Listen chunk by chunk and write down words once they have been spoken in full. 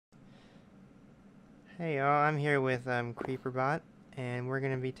Hey y'all, I'm here with CreeperBot, and we're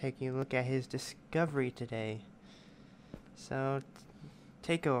going to be taking a look at his discovery today. So,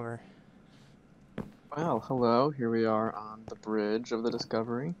 take over. Well, hello. Here we are on the bridge of the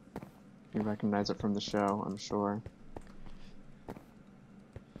Discovery. You recognize it from the show, I'm sure.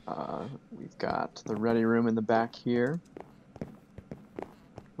 We've got the Ready Room in the back here,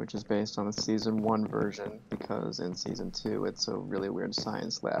 which is based on the Season 1 version, because in Season 2 it's a really weird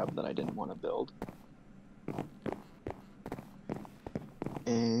science lab that I didn't want to build.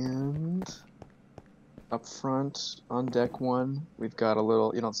 And up front on deck 1, we've got a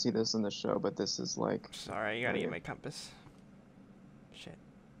little, you don't see this in the show, but this is like... Sorry, you gotta get my compass. Shit.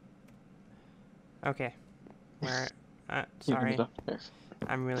 Okay. Where, sorry. Up there.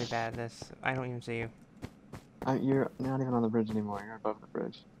 I'm really bad at this. I don't even see you. You're not even on the bridge anymore, you're above the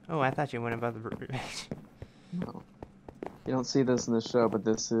bridge. Oh, I thought you went above the bridge. No. You don't see this in the show, but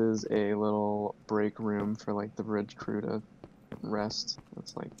this is a little break room for like the bridge crew to rest.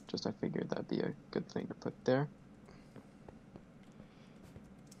 That's like, just I figured that'd be a good thing to put there.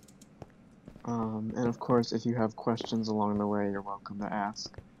 And of course, if you have questions along the way, you're welcome to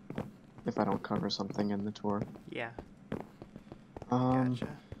ask if I don't cover something in the tour. Yeah. Gotcha.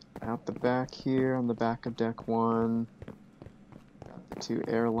 Out the back here, on the back of deck 1, got the 2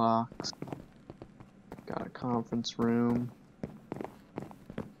 airlocks, got a conference room,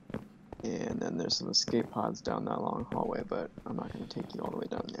 and then there's some escape pods down that long hallway, but I'm not going to take you all the way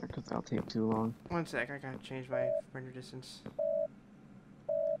down there because that'll take too long. One sec, I gotta change my render distance.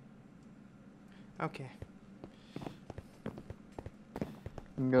 Okay. You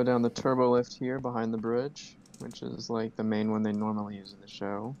can go down the turbo lift here behind the bridge, which is like the main one they normally use in the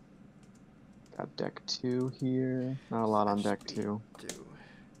show. Got deck 2 here. Not a lot on deck 2.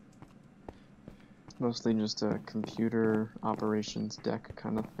 Mostly just a computer operations deck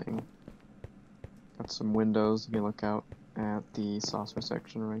kind of thing. Got some windows. You can look out at the saucer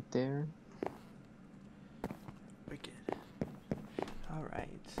section right there. Wicked. Alright.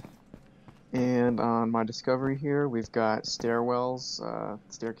 And on my Discovery here, we've got stairwells,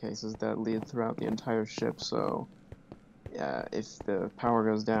 staircases that lead throughout the entire ship, so yeah, if the power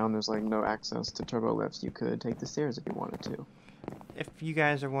goes down, there's like no access to turbo lifts. You could take the stairs if you wanted to. If you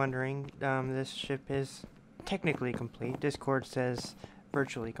guys are wondering, this ship is technically complete. Discord says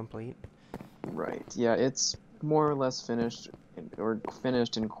virtually complete. Right, yeah, it's more or less finished, or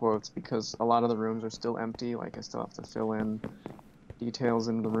finished in quotes, because a lot of the rooms are still empty. Like, I still have to fill in details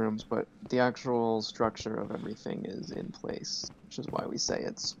into the rooms, but the actual structure of everything is in place, which is why we say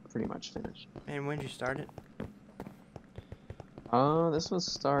it's pretty much finished. And when did you start it? This was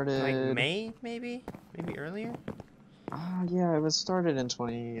started... Like May, maybe? Maybe earlier? Yeah, it was started in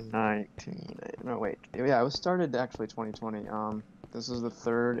 2019. No, wait. Yeah, it was started actually 2020. This is the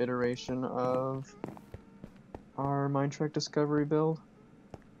 3rd iteration of our MineTrek Discovery build.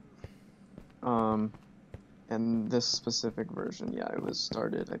 And this specific version, yeah, it was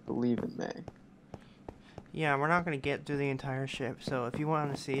started, I believe, in May. Yeah, we're not going to get through the entire ship, so if you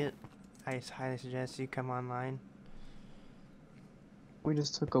want to see it, I highly suggest you come online. We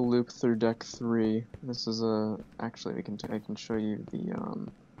just took a loop through deck 3. This is actually I can show you the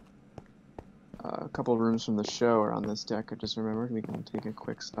a couple of rooms from the show are on this deck. I just remembered. We can take a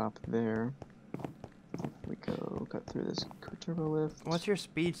quick stop there. We go cut through this turbo lift. What's your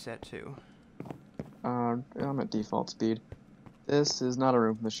speed set to? I'm at default speed. This is not a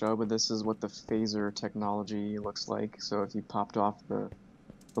room from the show, but this is what the phaser technology looks like. So if you popped off the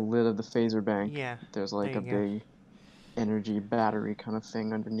lid of the phaser bank, yeah, there's like a big energy battery kind of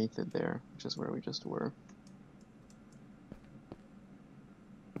thing underneath it there, which is where we just were.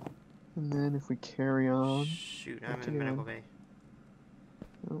 And then if we carry on... Shoot, I'm in medical bay.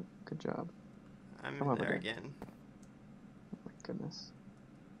 Oh, good job. I'm in there again. Oh my goodness.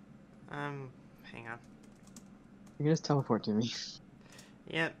 Hang on. You can just teleport to me.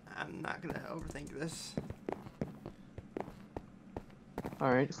 Yep, I'm not gonna overthink this.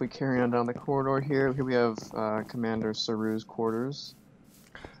 Alright, if we carry on down the corridor here we have Commander Saru's quarters.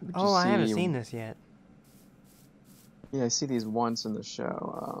 Oh, I haven't seen this yet. Yeah, I see these once in the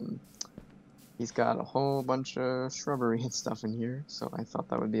show. He's got a whole bunch of shrubbery and stuff in here, so I thought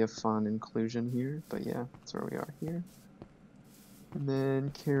that would be a fun inclusion here, but yeah, that's where we are here. And then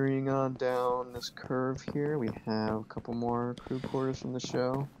carrying on down this curve here, we have a couple more crew quarters from the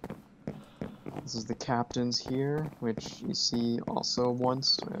show. This is the captain's here, which you see also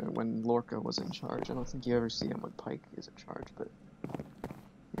once when Lorca was in charge. I don't think you ever see him when Pike is in charge, but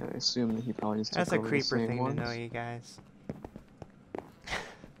yeah, I assume that he probably just took over the same ones. That's a creeper thing to know, you guys.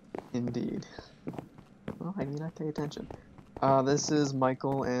 Indeed. Well, I mean, I pay attention. This is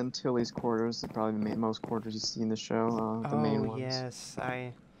Michael and Tilly's quarters. Probably the most quarters you see in the show, the Oh main ones. yes,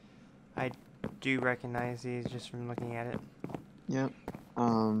 I do recognize these just from looking at it. Yep.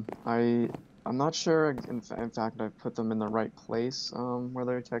 I'm not sure. In fact, I put them in the right place, where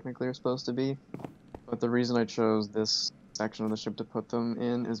they technically are supposed to be. But the reason I chose this section of the ship to put them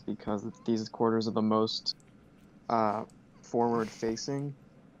in is because these quarters are the most forward facing.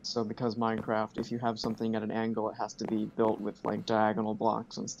 So because Minecraft, if you have something at an angle, it has to be built with like diagonal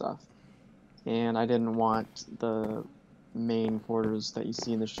blocks and stuff. And I didn't want the main quarters that you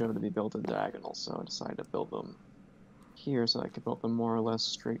see in the show to be built in diagonal, so I decided to build them here so I could build them more or less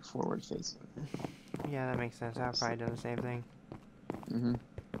straightforward facing. Yeah, that makes sense. I'll probably do the same thing. Mm-hmm.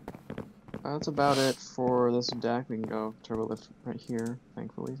 That's about it for this deck. We can go turbo lift right here,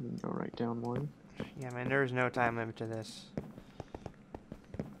 thankfully, so we can go right down one. Yeah, man, there's no time limit to this.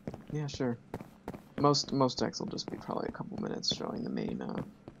 Yeah, sure. Most decks will just be probably a couple minutes showing the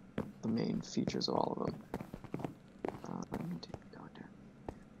main features of all of them. Let me take it going down.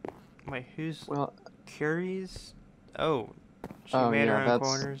 Wait, who's Well, Curie's? Oh, she oh made her yeah, own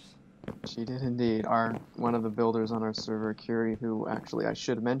corners. she did indeed. One of the builders on our server, Curie, who actually I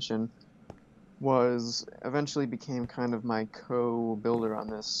should mention, eventually became kind of my co-builder on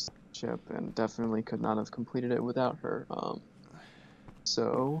this ship, and definitely could not have completed it without her.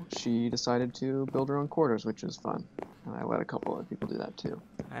 So she decided to build her own quarters, which is fun. And I let a couple other people do that too.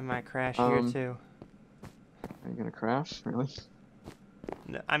 I might crash here Um, too. Are you gonna crash? Really?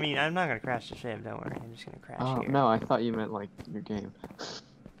 No, I mean, I'm not gonna crash the ship. Don't worry. I'm just gonna crash Oh, here. no, I thought you meant like your game.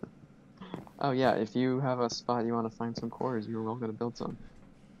 Oh yeah, if you have a spot you want to find some quarters, you're all gonna build some.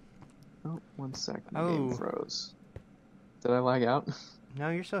 Oh, 1 sec, the game froze. Did I lag out? No,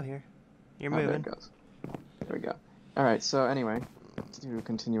 you're still here. You're Oh, there moving. it goes. There we go. Alright, so anyway, to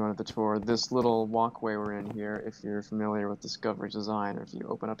continue on with the tour, this little walkway we're in here, if you're familiar with Discovery Design, or if you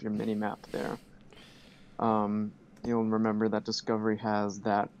open up your mini-map there, you'll remember that Discovery has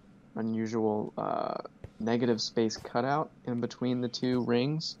that unusual negative space cutout in between the two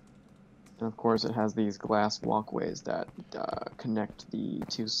rings. And of course it has these glass walkways that connect the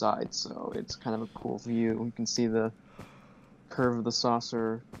two sides, so it's kind of a cool view. You can see the curve of the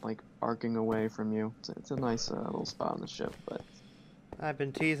saucer like arcing away from you. It's a nice little spot on the ship. But I've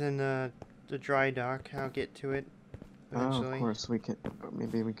been teasing the dry dock. I'll get to it eventually. Oh, of course we can.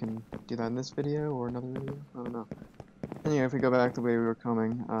 Maybe we can do that in this video or another video. I don't know. Anyway, if we go back the way we were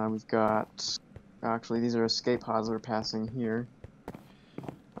coming, we've got. Actually, these are escape pods we're passing here.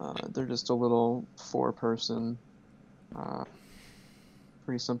 They're just a little 4-person,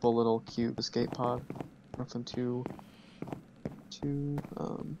 pretty simple little cube escape pod. Nothing too,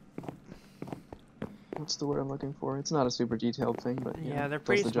 what's the word I'm looking for? It's not a super detailed thing, but yeah, they're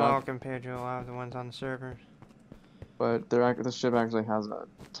pretty small compared to a lot of the ones on the server. But the ship actually has a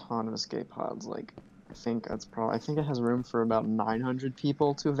ton of escape pods. Like, I think it has room for about 900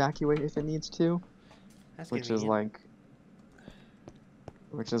 people to evacuate if it needs to. That's which convenient.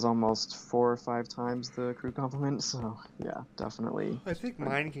 Which is almost 4 or 5 times the crew complement. So yeah, definitely. I think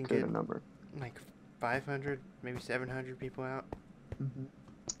mine can get number. like 500, maybe 700 people out.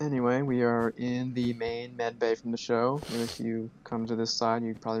 Anyway, we are in the main med bay from the show. And if you come to this side,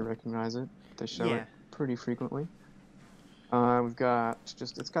 you'd probably recognize it. They show it pretty frequently. We've got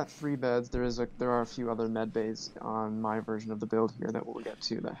it's got 3 beds. There are a few other med bays on my version of the build here that we'll get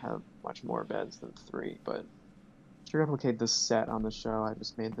to that have much more beds than 3. But to replicate this set on the show, I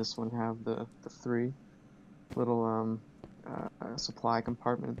just made this one have the 3 little supply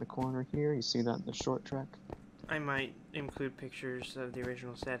compartment in the corner here. You see that in the short trek. I might include pictures of the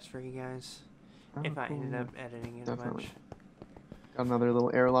original sets for you guys if I ended up editing it a bunch. Got another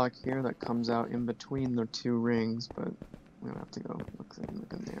little airlock here that comes out in between the 2 rings, but we don't have to go look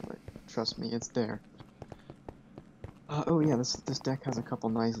in there. But trust me, it's there. Oh yeah, this deck has a couple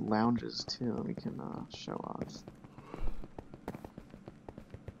nice lounges too that we can show off.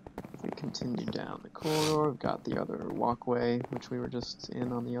 If we continue down the corridor, we've got the other walkway, which we were just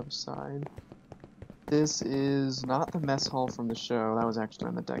in on the other side. This is not the mess hall from the show. That was actually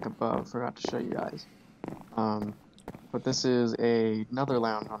on the deck above. Forgot to show you guys. But this is another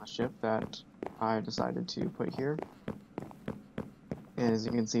lounge on a ship that I decided to put here. And as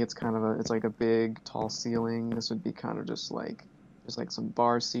you can see, it's like a big, tall ceiling. This would be kind of just like some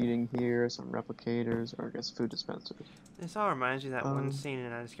bar seating here, some replicators, or I guess food dispensers. This all reminds me of that one scene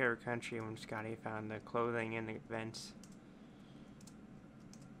in Undiscovered Country when Scotty found the clothing in the vents.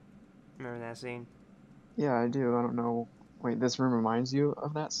 Remember that scene? Yeah, I do. I don't know. Wait, this room reminds you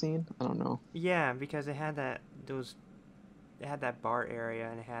of that scene? I don't know. Yeah, because it had that bar area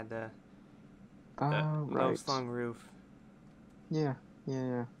and it had the low slung roof. Yeah,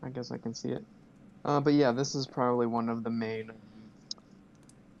 yeah, I guess I can see it. But yeah, this is probably one of the main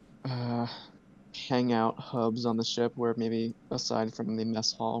uh, hangout hubs on the ship, where maybe aside from the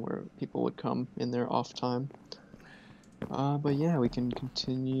mess hall, where people would come in their off time. But yeah, we can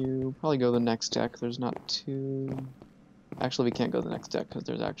continue. Probably go to the next deck. There's not too. Actually, we can't go to the next deck because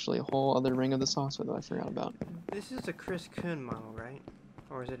there's actually a whole other ring of the saucer that I forgot about. This is a Chris Kuhn model, right?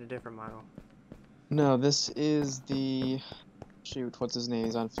 Or is it a different model? No, this is the. Shoot, what's his name?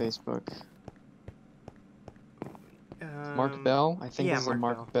 He's on Facebook. Mark Bell? I think Yeah, this is a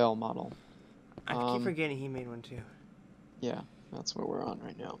Mark Mark Bell. Bell model. I keep forgetting he made one too. Yeah, that's what we're on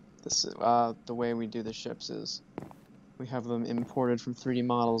right now. This is, the way we do the ships is we have them imported from 3D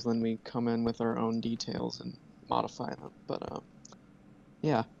models, then we come in with our own details and modify them. But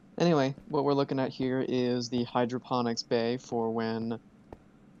yeah. Anyway, what we're looking at here is the hydroponics bay for when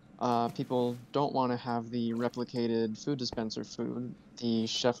people don't want to have the replicated food dispenser food. The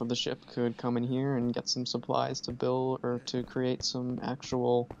chef of the ship could come in here and get some supplies to build or to create some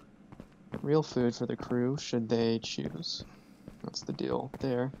actual real food for the crew, should they choose. That's the deal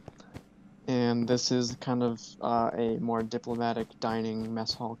there. And this is kind of a more diplomatic dining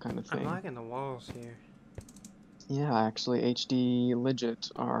mess hall kind of thing. I'm liking the walls here. Yeah, actually, HD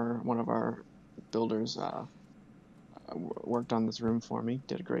Legit are one of our builders. Worked on this room for me.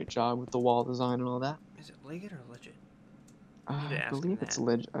 Did a great job with the wall design and all that. Is it legit or legit? I believe it's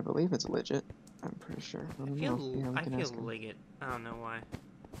legit. I believe it's legit. I'm pretty sure. I don't know. Yeah, we I can feel ask him. legit. I don't know why.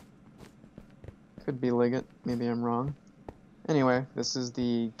 Could be legit. Maybe I'm wrong. Anyway, this is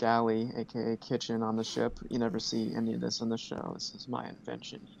the galley, aka kitchen on the ship. You never see any of this on the show. This is my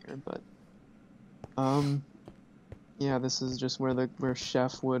invention here, but yeah, this is just where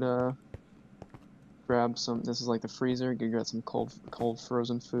chef would grab some. This is like the freezer. You grab some cold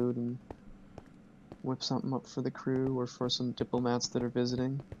frozen food and whip something up for the crew or for some diplomats that are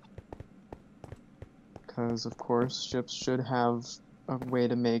visiting. Because of course, ships should have a way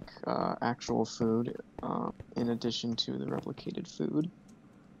to make actual food in addition to the replicated food.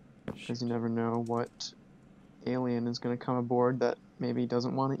 Because you never know what alien is going to come aboard that maybe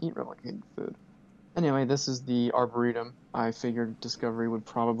doesn't want to eat replicated food. Anyway, this is the Arboretum. I figured Discovery would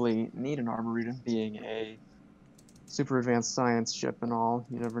probably need an Arboretum, being a super advanced science ship and all.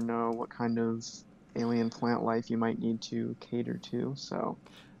 You never know what kind of alien plant life you might need to cater to, so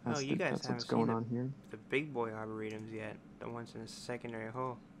that's, you guys that's haven't what's going seen on here. the big boy arboretums yet. The ones in the secondary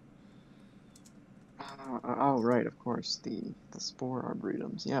hull. Oh, right, of course, the spore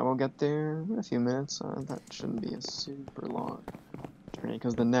arboretums. Yeah, we'll get there in a few minutes. That shouldn't be a super long journey,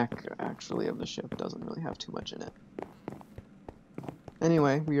 because the neck, actually, of the ship doesn't really have too much in it.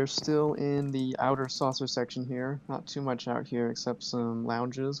 Anyway, we are still in the outer saucer section here. Not too much out here, except some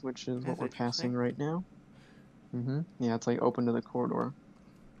lounges, which is what we're passing right now. Yeah, it's like open to the corridor.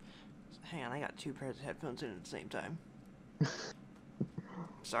 Hang on, I got 2 pairs of headphones in at the same time.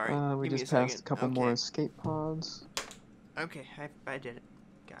 Sorry, we give me a just second. passed a couple more escape pods. Okay, I did it.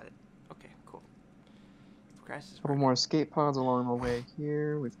 Got it. Okay, cool. A couple more escape pods along the way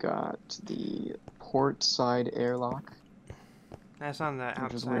here. We've got the port side airlock. That's on the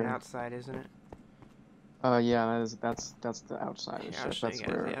outside, isn't it? Yeah, that's the outside of the ship. That's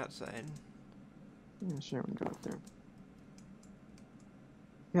where the outside. Yeah, sure, we can go up there.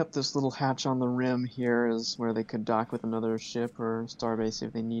 Yep, this little hatch on the rim here is where they could dock with another ship or starbase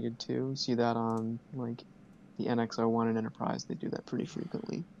if they needed to. See that on, like, the NX-01 and Enterprise. They do that pretty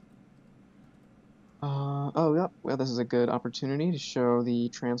frequently. Oh, yep. Well, this is a good opportunity to show the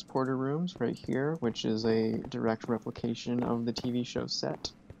transporter rooms right here, which is a direct replication of the TV show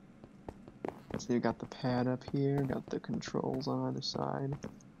set. So you got the pad up here, got the controls on either side.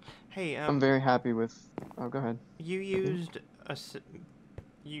 Hey, I'm very happy with... Oh, go ahead. You used a...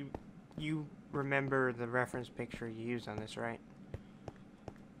 You remember the reference picture you used on this, right?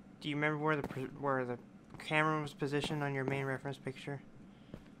 Do you remember where the camera was positioned on your main reference picture?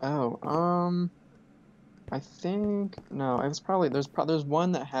 Oh, I think no. It's probably there's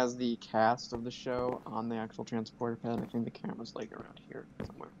one that has the cast of the show on the actual transporter pad. I think the camera's like around here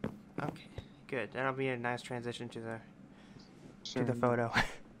somewhere. Okay, good. That'll be a nice transition to the Sure. photo.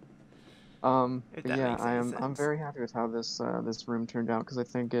 But yeah, I'm very happy with how this room turned out, because I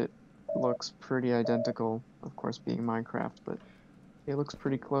think it looks pretty identical. Of course, being Minecraft, but it looks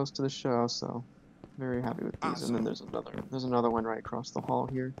pretty close to the show. So very happy with these. Awesome. And then there's another one right across the hall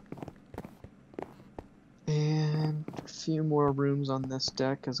here. And a few more rooms on this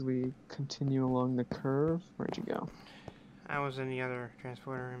deck as we continue along the curve. Where'd you go? I was in the other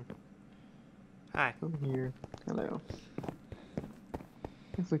transporter room. Hi. I'm here. Hello.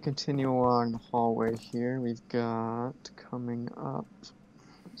 If we continue along the hallway here, we've got coming up.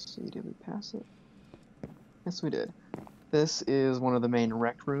 Let's see, did we pass it? Yes, we did. This is one of the main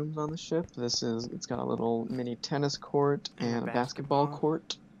rec rooms on the ship. It's got a little mini tennis court and a basketball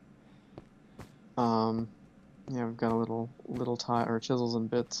court. Yeah, we've got a little tie or chisels and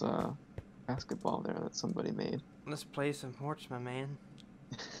bits basketball there that somebody made. Let's play some sports, my man.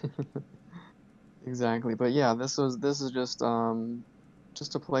 Exactly, but yeah, this is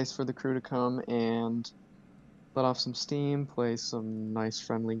just a place for the crew to come and let off some steam, play some nice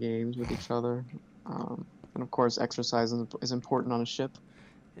friendly games with each other. And of course, exercise is important on a ship.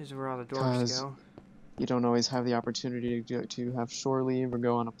 This is where all the dwarves Because go. you don't always have the opportunity to have shore leave or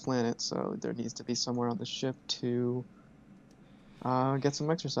go on a planet, so there needs to be somewhere on the ship to get some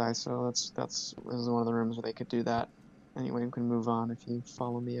exercise. So this is one of the rooms where they could do that. Anyway, we can move on if you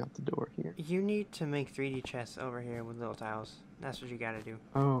follow me out the door here. You need to make 3D chests over here with little tiles. That's what you gotta do.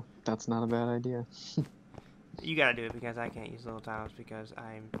 Oh, that's not a bad idea. You gotta do it because I can't use little tiles because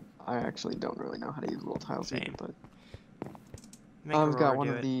I actually don't really know how to use little tiles either, but we've got one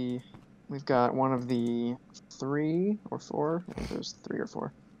of the 3 or 4. I think there's 3 or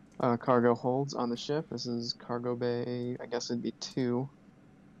 4 cargo holds on the ship. This is cargo bay. I guess it'd be 2.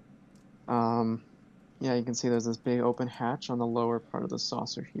 Yeah, you can see there's this big open hatch on the lower part of the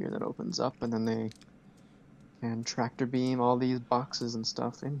saucer here that opens up, and then they can tractor beam all these boxes and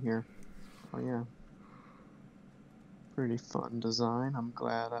stuff in here. Oh yeah. Pretty fun design. I'm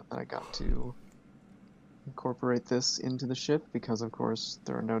glad that I got to incorporate this into the ship because, of course,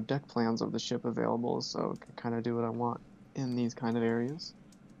 there are no deck plans of the ship available, so I can kind of do what I want in these kind of areas.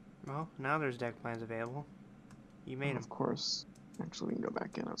 Well, now there's deck plans available. You made them. Of course. Actually, we can go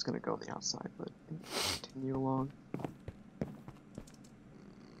back in. I was going to go on the outside, but continue along.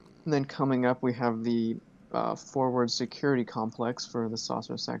 And then coming up, we have the forward security complex for the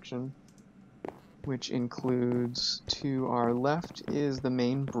saucer section, which includes, to our left is the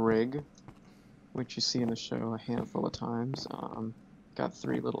main brig, which you see in the show a handful of times. Got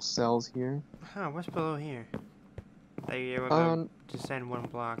 3 little cells here. Huh, what's below here? That you're able to descend 1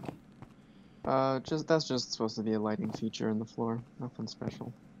 block. That's just supposed to be a lighting feature in the floor. Nothing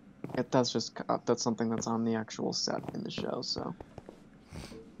special. That's something that's on the actual set in the show, so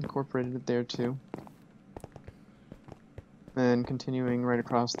incorporated it there too. Then continuing right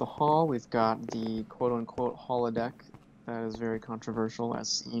across the hall, we've got the quote-unquote holodeck that is very controversial, as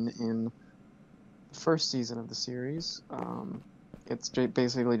seen in the first season of the series. It's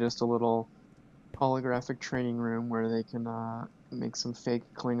basically just a little holographic training room where they can make some fake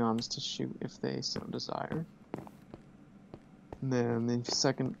Klingons to shoot if they so desire. And then the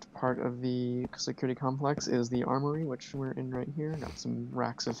second part of the security complex is the armory, which we're in right here. Got some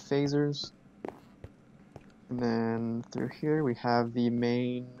racks of phasers. And then through here we have the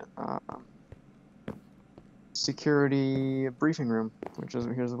main security briefing room, which is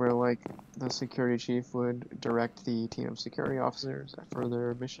here's where like the security chief would direct the team of security officers for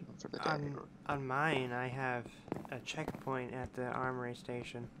their mission for the day. On mine, I have a checkpoint at the armory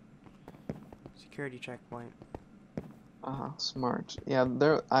station. Security checkpoint. Smart. Yeah,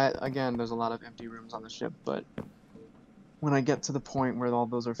 again, there's a lot of empty rooms on the ship, but when I get to the point where all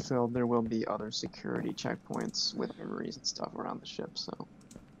those are filled, there will be other security checkpoints with memories and stuff around the ship, so.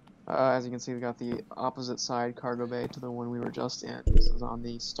 As you can see, we got the opposite side cargo bay to the one we were just in. This is on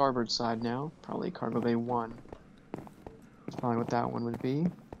the starboard side now, probably cargo bay 1. That's probably what that one would be.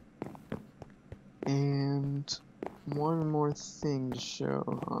 And one more thing to show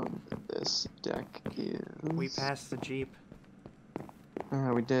on this deck is... We passed the Jeep.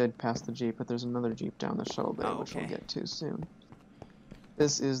 We did pass the Jeep, but there's another Jeep down the shuttle bay, which we'll get to soon.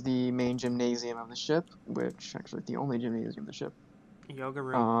 This is the main gymnasium of the ship, which actually the only gymnasium of the ship. Yoga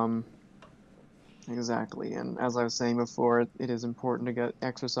room. Exactly, and as I was saying before, it is important to get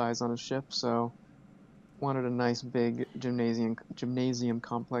exercise on a ship, so wanted a nice big gymnasium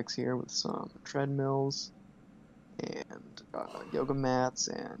complex here with some treadmills and yoga mats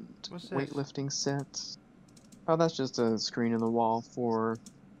and weightlifting sets. Oh, that's just a screen in the wall for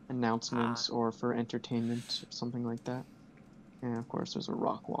announcements or for entertainment or something like that. And of course, there's a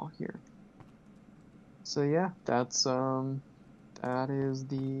rock wall here. So yeah, that is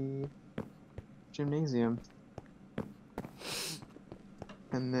the gymnasium.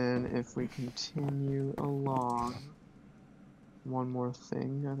 And then if we continue along, one more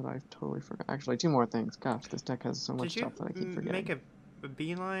thing that I've totally forgot. Actually, 2 more things. Gosh, this deck has so much stuff that I keep forgetting. Did you make a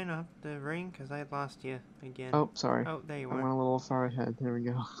beeline up the ring? Because I lost you again. Oh, sorry. Oh, there you I were. went a little far ahead. There we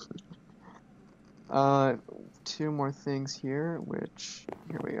go. 2 more things here, which,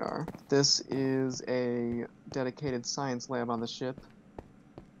 here we are. This is a dedicated science lab on the ship.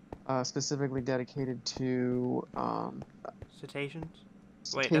 specifically dedicated to Cetaceans?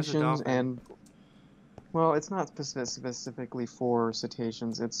 Wait, that's a cetaceans dolphin. and, well, it's not specifically for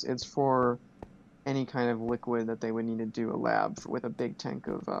cetaceans. It's for any kind of liquid that they would need to do a lab for, with a big tank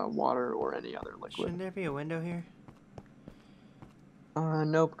of water or any other liquid. Shouldn't there be a window here?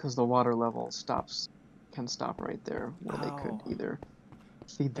 No, because the water level can stop right there, where they could Oh, either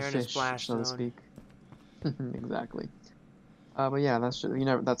feed the they're in a fish, splash so to zone. speak. Exactly. But yeah, that's just,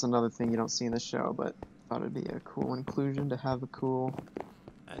 that's another thing you don't see in the show, but thought it'd be a cool inclusion to have a cool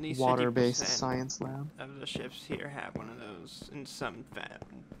At least water-based 50% science lab. of the ships here have one of those in some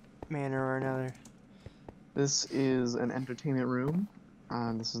manner or another. This is an entertainment room.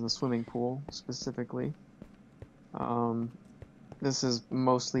 This is the swimming pool specifically. This is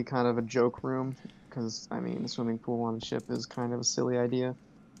mostly kind of a joke room because, I mean, the swimming pool on a ship is kind of a silly idea.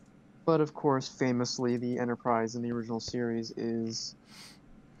 But of course, famously, the Enterprise in the original series is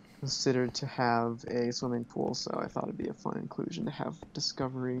considered to have a swimming pool, so I thought it'd be a fun inclusion to have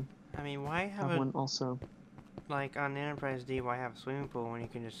Discovery I mean, why have have a, one also. like on the Enterprise D, why have a swimming pool when you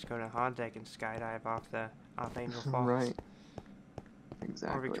can just go to the hot deck and skydive off Angel Falls? Right,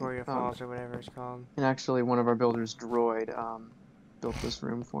 exactly. Or Victoria Falls or whatever it's called. And actually, one of our builders, Droid, built this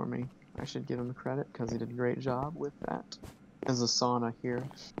room for me. I should give him credit because he did a great job with that. There's a sauna here.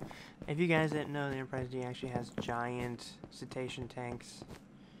 If you guys didn't know, the Enterprise D actually has giant cetacean tanks.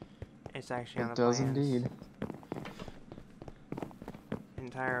 It's actually on the plans. It does indeed.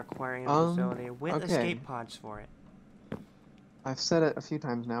 Entire aquarium facility with okay. escape pods for it. I've said it a few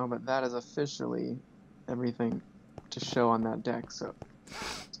times now, but that is officially everything to show on that deck. So,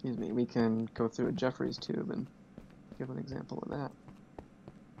 excuse me, we can go through a Jeffries tube and give an example of that.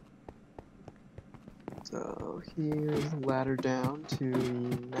 So here's the ladder down to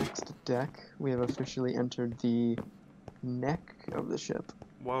the next deck. We have officially entered the neck of the ship.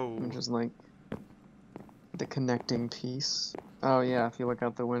 Whoa. Which is like the connecting piece. Oh yeah, if you look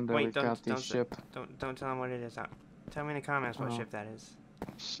out the window, we've got the ship. Don't tell them what it is. Tell me in the comments what ship that is.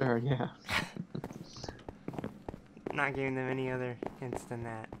 Sure, yeah. Not giving them any other hints than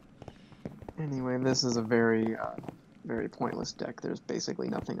that. Anyway, this is a very pointless deck. There's basically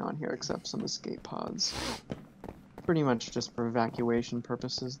nothing on here except some escape pods. Pretty much just for evacuation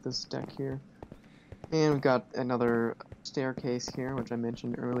purposes, this deck here. And we've got another staircase here, which I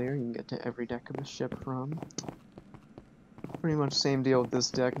mentioned earlier. You can get to every deck of the ship from. Pretty much same deal with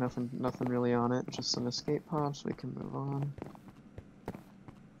this deck. Nothing really on it. Just some escape pods. We can move on.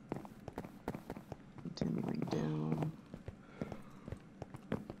 Continuing down.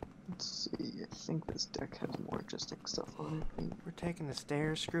 Let's see. I think this deck has more interesting stuff on it. We're taking the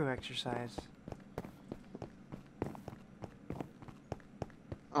stairs screw exercise.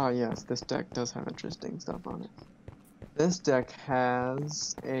 Ah, yes, this deck does have interesting stuff on it. This deck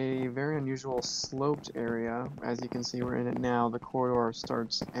has a very unusual sloped area. As you can see, we're in it now. The corridor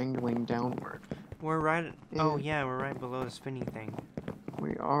starts angling downward. We're right... Oh, yeah, we're right below the spinning thing.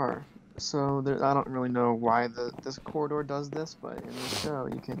 We are. So, I don't really know why this corridor does this, but in the show,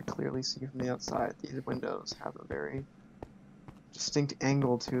 you can clearly see from the outside, these windows have a very distinct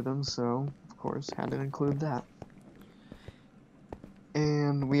angle to them, so, of course, had to include that.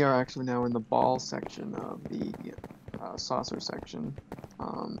 And we are actually now in the ball section of the saucer section.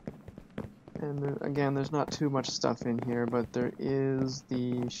 And again, there's not too much stuff in here, but there is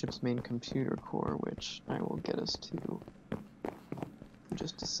the ship's main computer core, which I will get us to in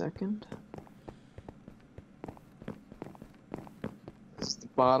just a second. This is the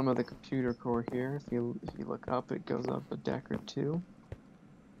bottom of the computer core here. If you look up, it goes up a deck or two.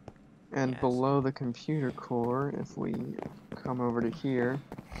 And yes. Below the computer core, if we come over to here,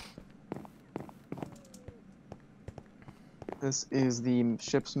 this is the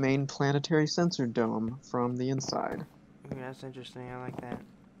ship's main planetary sensor dome from the inside. Ooh, that's interesting. I like that.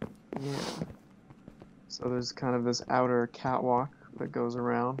 Yeah. So there's kind of this outer catwalk that goes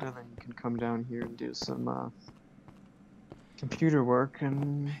around, and then you can come down here and do some computer work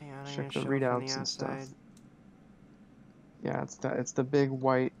and check the readouts and stuff. Yeah, it's the big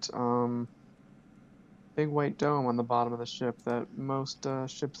white dome on the bottom of the ship that most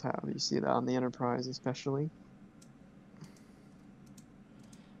ships have. You see that on the Enterprise especially.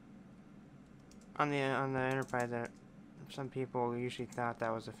 On the Enterprise, some people usually thought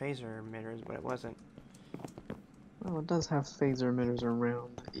that was a phaser emitters, but it wasn't. Well, it does have phaser emitters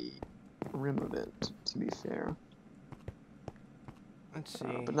around the rim of it, to be fair. Let's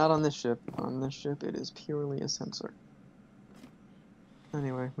see. But not on this ship. On this ship, it is purely a sensor.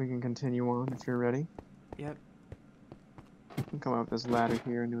 Anyway, we can continue on if you're ready. Yep. You can come up this ladder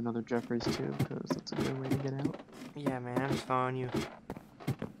here and do another Jeffries tube, because that's a good way to get out. Yeah, man, I'm just following you.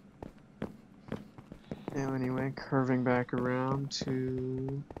 Now anyway, curving back around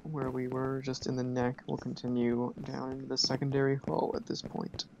to where we were, just in the neck, we'll continue down into the secondary hull at this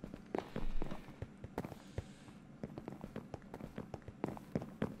point.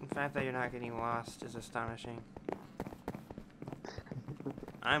 The fact that you're not getting lost is astonishing.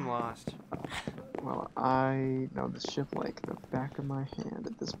 I'm lost. Well, I know the ship like the back of my hand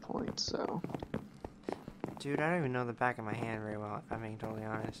at this point, so... Dude, I don't even know the back of my hand very well, if I'm being totally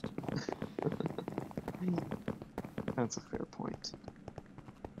honest. That's a fair point.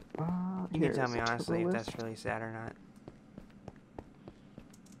 You can tell me honestly if that's really sad or not.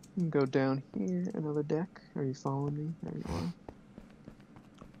 You can go down here, another deck. Are you following me? There you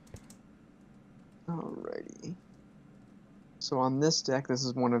are. Alrighty. So on this deck, this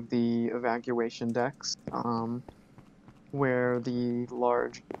is one of the evacuation decks, where the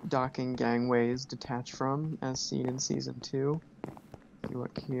large docking gangways detach from, as seen in Season 2. If you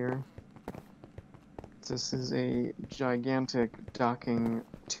look here, this is a gigantic docking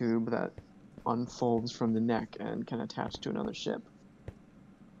tube that unfolds from the neck and can attach to another ship.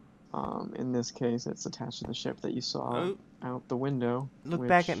 In this case, it's attached to the ship that you saw out the window. Look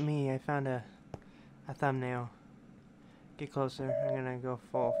back at me, I found a thumbnail. Get closer, I'm gonna go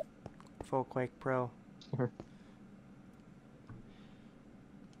full Quake Pro. Sure.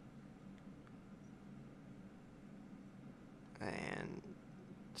 And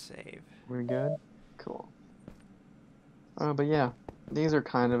save. We're good? Cool. But yeah, these are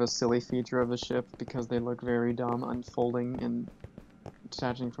kind of a silly feature of the ship because they look very dumb unfolding and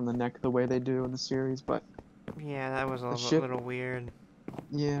detaching from the neck the way they do in the series, but... Yeah, that was a little weird.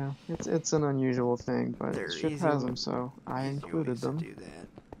 Yeah, it's an unusual thing, but the ship has them, so I included them. Do that.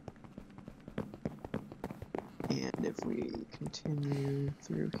 And if we continue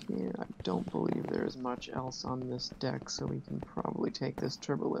through here, I don't believe there is much else on this deck, so we can probably take this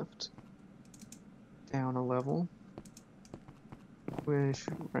turbolift down a level. Which,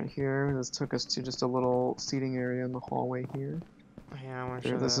 right here, this took us to just a little seating area in the hallway here. Yeah, I want to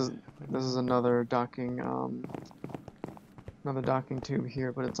Here, show this is another docking tube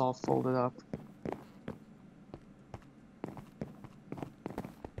here, but it's all folded up.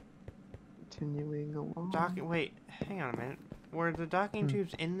 Continuing along. Wait, hang on a minute. Were the docking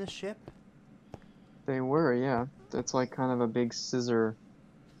tubes in the ship? They were, yeah. It's like kind of a big scissor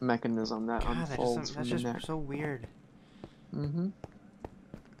mechanism that unfolds from the neck. That's just so weird. Mm-hmm.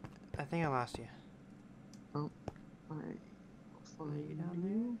 I think I lost you. Oh, Are you down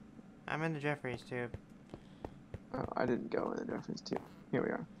there? I'm in the Jeffries tube. Oh, I didn't go in the Jeffries tube. Here we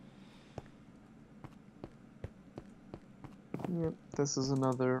are. Yep, this is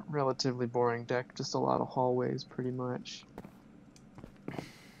another relatively boring deck, just a lot of hallways, pretty much.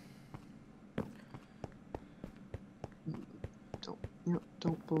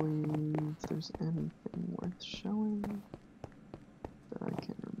 Don't believe there's anything worth showing that I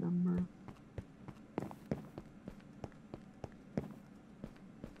can remember.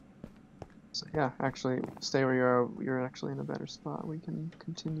 So yeah, actually, stay where you are. You're actually in a better spot. We can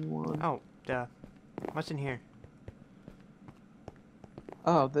continue on. Oh, duh. What's in here?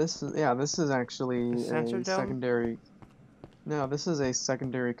 Oh, this is actually a secondary. No, this is a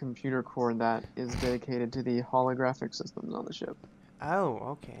secondary computer core that is dedicated to the holographic systems on the ship.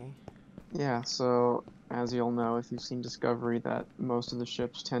 Oh, okay. Yeah, so as you'll know if you've seen Discovery, that most of the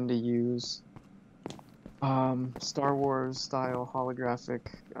ships tend to use Star Wars style holographic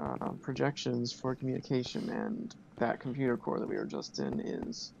projections for communication, and that computer core that we were just in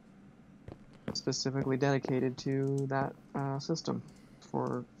is specifically dedicated to that system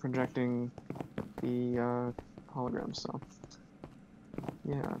for projecting the holograms. So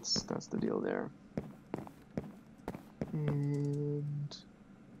yeah, that's the deal there. And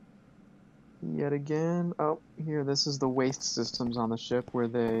yet again, oh, here, this is the waste systems on the ship where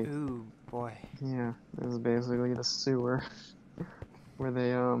they... Ooh, boy. Yeah, this is basically the sewer where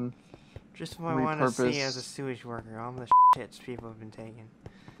they, just what I want to see as a sewage worker, all the shits people have been taking.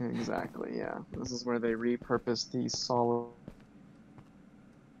 Exactly, yeah. This is where they repurpose the solid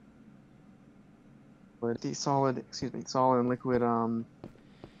and liquid,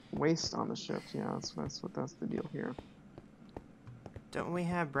 waste on the ship. Yeah, that's the deal here. Don't we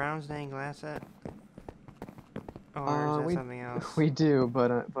have brown stained glass set? Or is that something else? We do,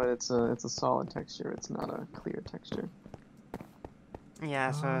 but it's a solid texture. It's not a clear texture.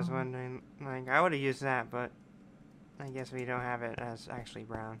 Yeah, so I was wondering, like, I would have used that, but I guess we don't have it as actually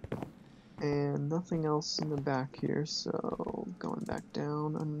brown. And nothing else in the back here, so going back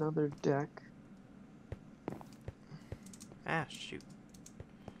down another deck. Ah, shoot.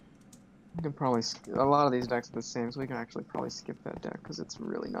 We can probably a lot of these decks are the same, so we can actually probably skip that deck because it's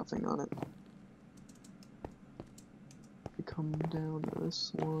really nothing on it. come down to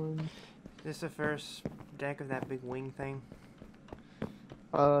this one. Is this the first deck of that big wing thing?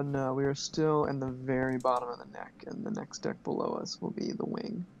 No, we are still in the very bottom of the neck, and the next deck below us will be the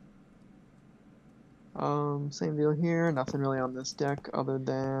wing. Same deal here, nothing really on this deck other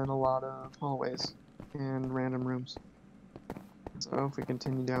than a lot of hallways and random rooms. So if we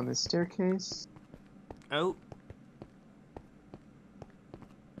continue down this staircase... Oh!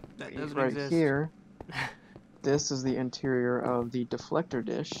 That doesn't right exist. here, this is the interior of the deflector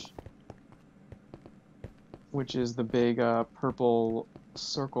dish, which is the big purple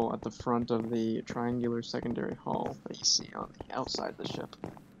circle at the front of the triangular secondary hull that you see on the outside of the ship.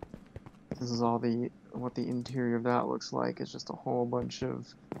 This is all what the interior of that looks like. It's just a whole bunch of,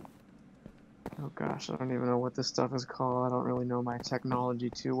 oh gosh, I don't even know what this stuff is called. I don't really know my technology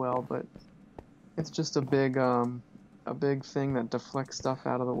too well, but it's just a big thing that deflects stuff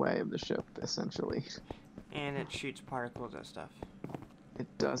out of the way of the ship, essentially. And it shoots particles and stuff. It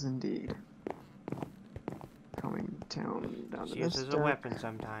does indeed. Coming down It's to used this as a deck. weapon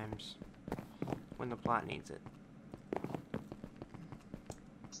sometimes, when the plot needs it.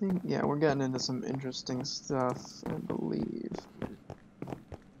 Yeah, we're getting into some interesting stuff, I believe.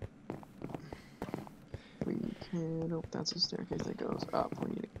 We can... Oh, that's a staircase that goes up.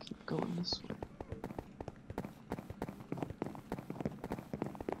 We need to keep going this way.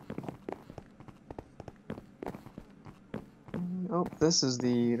 Oh, this is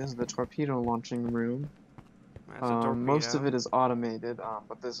the torpedo launching room. That's a torpedo. Most of it is automated,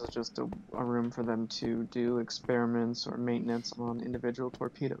 but this is just a room for them to do experiments or maintenance on individual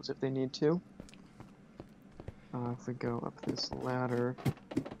torpedoes if they need to. If we go up this ladder,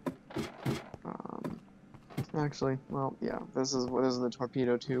 actually, well, yeah, this is the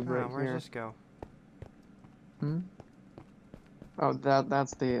torpedo tube right where's here. this go? Oh,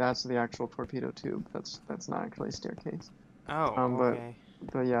 that's the actual torpedo tube. That's not actually a staircase. Oh, okay.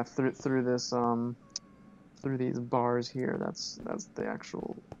 But yeah, through this through these bars here, that's the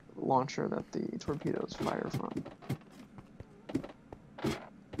actual launcher that the torpedoes fire from.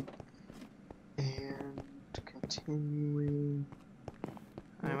 And continuing.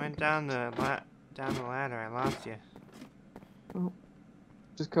 I went down the ladder. I lost you. Oh,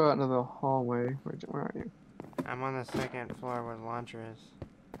 just go out into the hallway. Where are you? I'm on the second floor where the launcher is.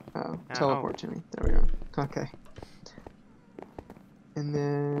 Oh, teleport to me. There we go. Okay. And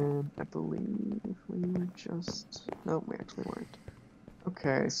then I believe we were just... Nope, we actually weren't.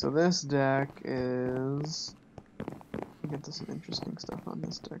 Okay, so this deck is... We get to some interesting stuff on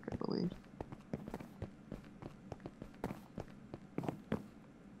this deck, I believe.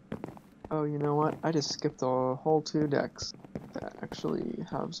 Oh, you know what? I just skipped a whole 2 decks that actually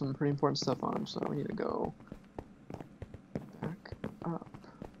have some pretty important stuff on them, so we need to go back up.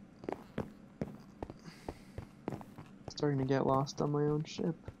 Starting to get lost on my own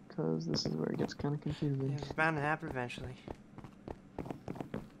ship, because this is where it gets kind of confusing. Yeah, it's bound to happen eventually.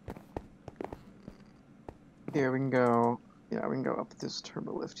 Here we can go, yeah, we can go up this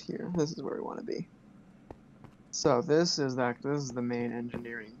turbo lift here. This is where we want to be. So this is the main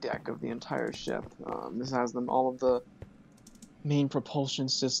engineering deck of the entire ship. This has all of the main propulsion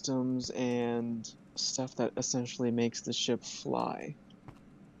systems and stuff that essentially makes the ship fly.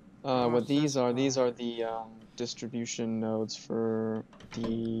 What these are the distribution nodes for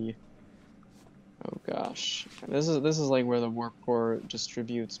the... Oh gosh, this is like where the warp core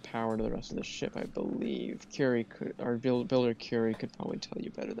distributes power to the rest of the ship, I believe. Curie could, our builder Curie could probably tell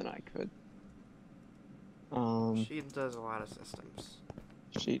you better than I could. She does a lot of systems.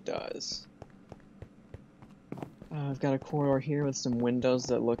 She does. I've got a corridor here with some windows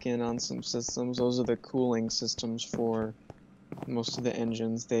that look in on some systems. Those are the cooling systems for most of the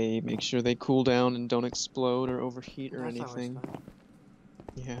engines. They make sure they cool down and don't explode or overheat or anything.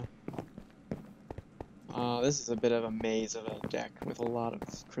 Yeah. This is a bit of a maze of a deck with a lot of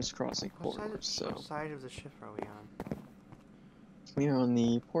crisscrossing corridors. What side of the ship are we on? We are on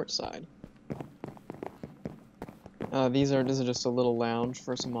the port side. This is just a little lounge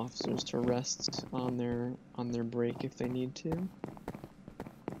for some officers to rest on their break if they need to.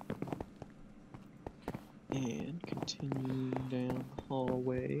 And continuing down the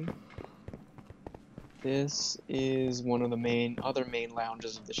hallway. This is one of the other main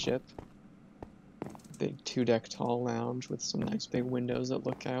lounges of the ship. Big 2-deck tall lounge with some nice big windows that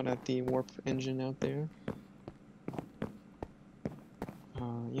look out at the warp engine out there.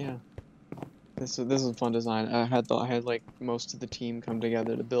 Yeah. This is a fun design. I had like most of the team come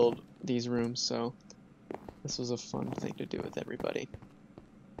together to build these rooms, so this was a fun thing to do with everybody.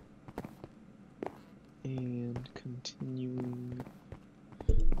 And continuing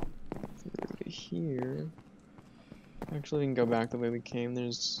through to here. Actually, we can go back the way we came.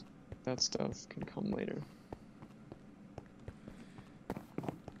 There's that stuff can come later.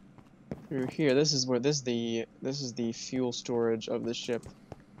 Through here, this is the fuel storage of the ship.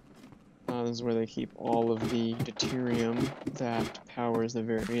 This is where they keep all of the deuterium that powers the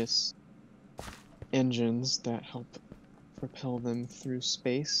various engines that help propel them through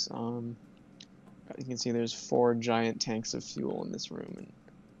space. You can see there's 4 giant tanks of fuel in this room, and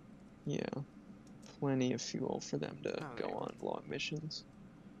yeah, plenty of fuel for them to go on long missions.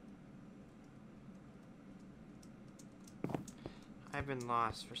 I've been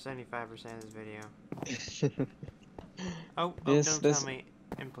lost for 75% of this video. Don't tell me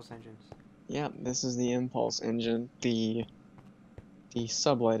impulse engines. Yeah, this is the impulse engine, the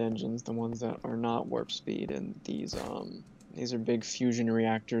sublight engines, the ones that are not warp speed, and these are big fusion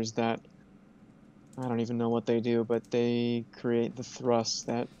reactors that I don't even know what they do, but they create the thrust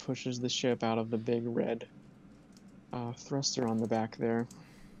that pushes the ship out of the big red thruster on the back there.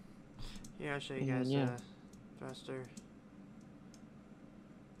 Yeah, I'll show you guys the thruster.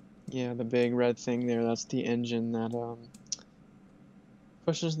 Yeah, the big red thing there, that's the engine that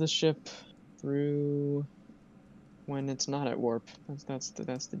pushes the ship through when it's not at warp. That's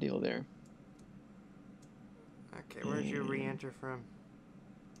the deal there. Okay, where'd you re-enter from?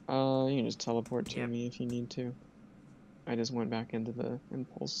 You can just teleport to me if you need to. I just went back into the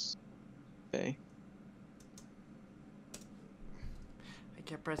impulse bay. I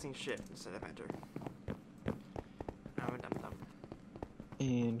kept pressing shift instead of enter. Oh, dum-dum.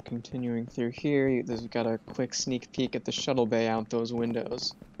 And continuing through here, we've got a quick sneak peek at the shuttle bay out those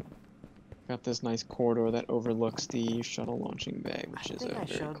windows. Got this nice corridor that overlooks the shuttle launching bay, which is a very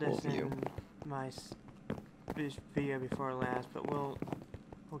cool view. I think I showed this in my video before last, but we'll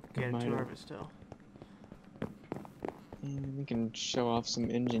get a tour of it still. And we can show off some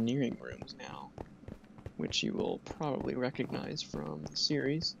engineering rooms now, which you will probably recognize from the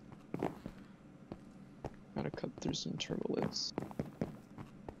series. Gotta cut through some turboliths.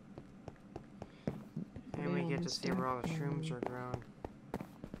 And we get to see where all the shrooms are grown.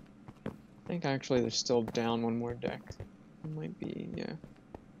 I think actually they're still down one more deck. It might be, yeah.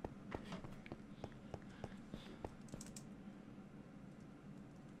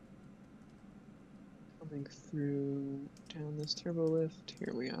 Coming through down this turbo lift.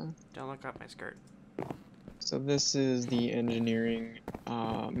 Here we are. Don't look up my skirt. So this is the engineering,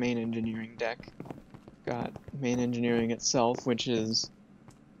 main engineering deck. Got main engineering itself, which is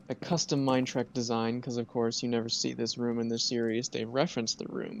a custom MineTrek design, because of course you never see this room in the series. They reference the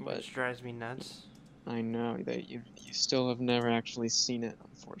room, but which drives me nuts. I know that you still have never actually seen it,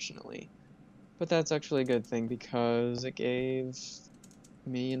 unfortunately. But that's actually a good thing, because it gave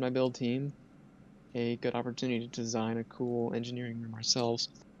me and my build team a good opportunity to design a cool engineering room ourselves.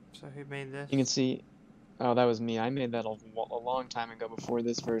 So who made this? You can see, oh, that was me. I made that a long time ago, before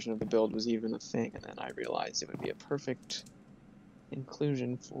this version of the build was even a thing, and then I realized it would be a perfect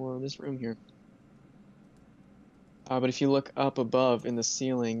inclusion for this room here. But if you look up above in the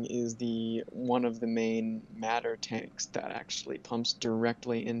ceiling is one of the main matter tanks that actually pumps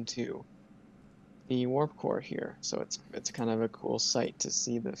directly into the warp core here. So it's kind of a cool sight to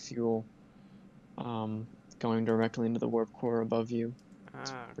see the fuel going directly into the warp core above you.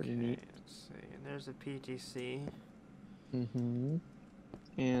 It's pretty neat. Let's see. And there's a PTC.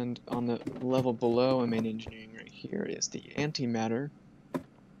 And on the level below in main engineering right here is the antimatter.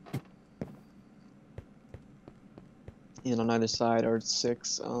 And on either side are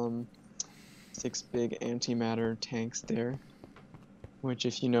six big antimatter tanks there. Which,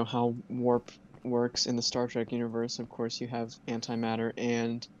 if you know how warp works in the Star Trek universe, of course you have antimatter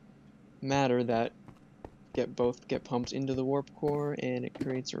and matter that both get pumped into the warp core, and it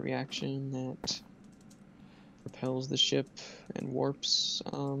creates a reaction that propels the ship and warps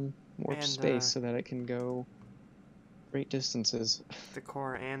space so that it can go great distances. The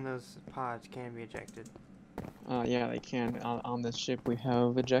core and those pods can be ejected. Yeah, they can. On this ship we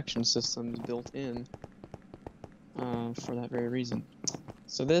have ejection systems built in for that very reason.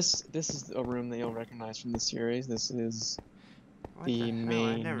 So this is a room that you'll recognize from the series. This is the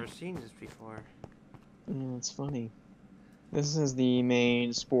main... I've never seen this before. Yeah, it's funny. This is the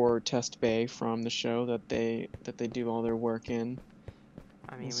main spore test bay from the show that they do all their work in.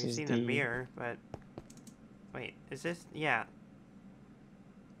 I mean, we've seen the mirror, but wait, is this? Yeah.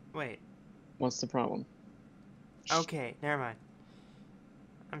 Wait. What's the problem? Okay, never mind.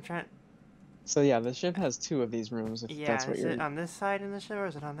 I'm trying. So yeah, the ship has 2 of these rooms. If that's what is it on this side in the show, or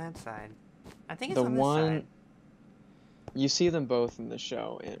is it on that side? I think it's the on this side. You see them both in the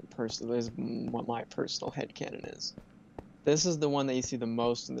show, and personally, this is what my personal headcanon is. This is the one that you see the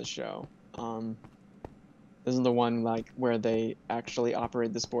most in the show. This is the one like where they actually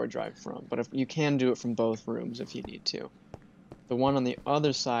operate the spore drive from. But if you can do it from both rooms if you need to. The one on the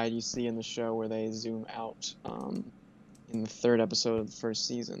other side you see in the show where they zoom out in the 3rd episode of the 1st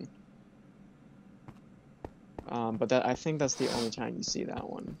season. But I think that's the only time you see that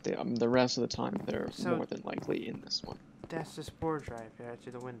one. The rest of the time they're more than likely in this one. That's the spore drive there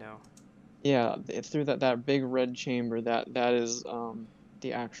through the window. Yeah, through that big red chamber. That is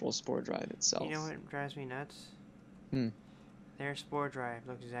the actual spore drive itself. You know what drives me nuts? Their spore drive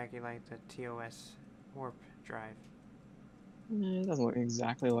looks exactly like the TOS warp drive. It doesn't look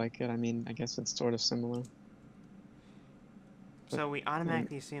exactly like it. I mean, I guess it's sort of similar. So we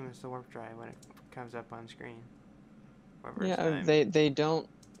automatically assume it's the warp drive when it comes up on screen. Yeah,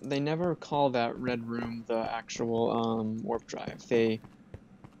 they never call that red room the actual warp drive.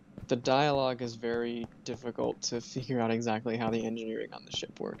 The dialogue is very difficult to figure out exactly how the engineering on the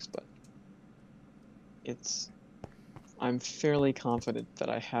ship works, but I'm fairly confident that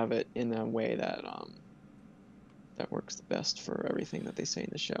I have it in a way that that works the best for everything that they say in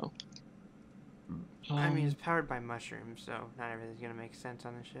the show. I mean, it's powered by mushrooms, so not everything's gonna make sense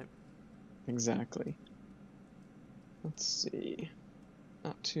on the ship. Exactly. Let's see.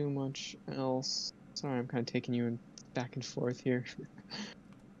 Not too much else. Sorry, I'm kind of taking you back and forth here.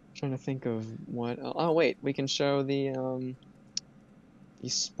 Trying to think of what. Oh wait, we can show the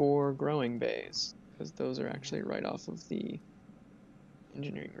spore growing bays, because those are actually right off of the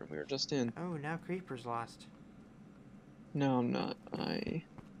engineering room we were just in. Oh, now Creeper's lost. No, I'm not. I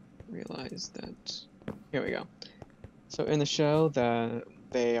realized that. Here we go. So in the show, they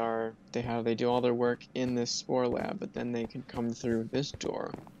do all their work in this spore lab, but then they can come through this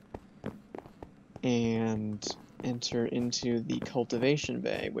door and enter into the cultivation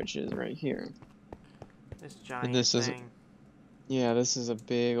bay, which is right here. This giant thing. This is a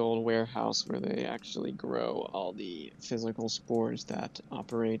big old warehouse where they actually grow all the physical spores that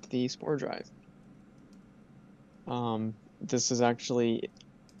operate the spore drive. This is actually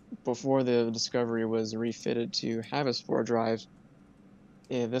before the Discovery was refitted to have a spore drive.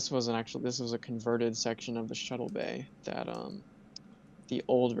 This was a converted section of the shuttle bay that the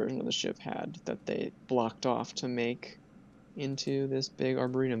old version of the ship had, that they blocked off to make into this big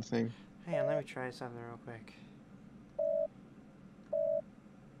arboretum thing. Hang on, let me try something real quick.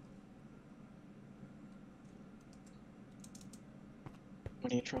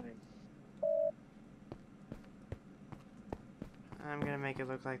 What are you trying? I'm gonna make it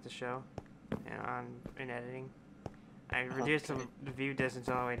look like the show, in editing. I reduced the view distance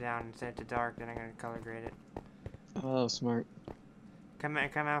all the way down and set it to dark, then I'm gonna color grade it. Oh, smart. Come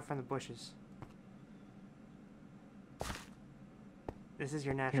out from the bushes. This is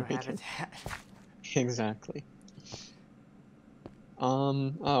your natural habitat. Exactly.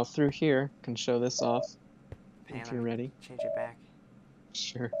 Oh, through here, can show this off. If you're ready. Change it back.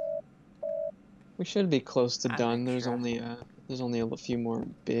 Sure. We should be close to done. There's only a few more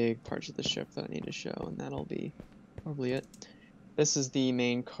big parts of the ship that I need to show, and that'll be probably it. This is the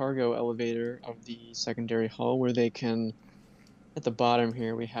main cargo elevator of the secondary hull, where they can. At the bottom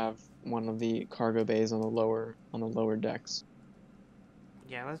here, we have one of the cargo bays on the lower decks.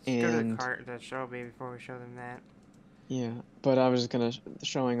 Yeah, let's go to the shuttle bay before we show them that. Yeah, but I was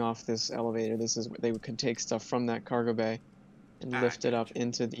showing off this elevator. This is where they could take stuff from that cargo bay and lift it up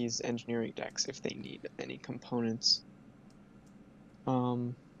into these engineering decks if they need any components.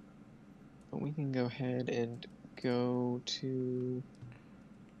 But we can go ahead and go to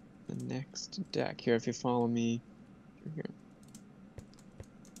the next deck here. If you follow me through here.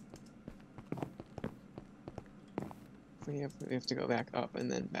 We have to go back up and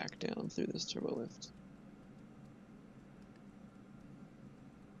then back down through this turbo lift.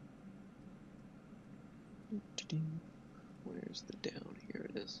 Where's the down? Here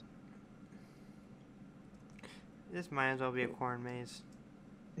it is. This might as well be a corn maze.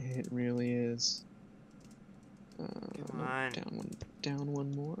 It really is. Come on. Down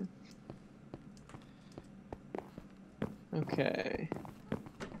one more. Okay.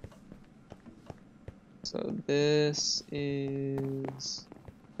 So this is.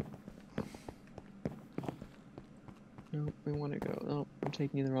 Nope, we want to go. Oh, I'm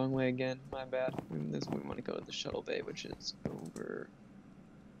taking you the wrong way again. My bad. We want to go to the shuttle bay, which is over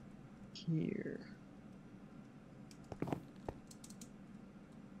here.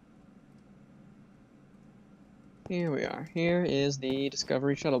 Here we are. Here is the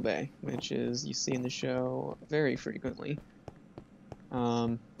Discovery Shuttle Bay, which is you see in the show very frequently.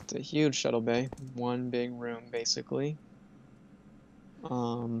 It's a huge shuttle bay, one big room basically.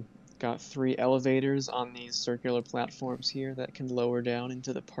 Got 3 elevators on these circular platforms here that can lower down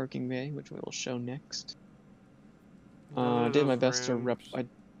into the parking bay, which we will show next. Those I are did my those best to rooms.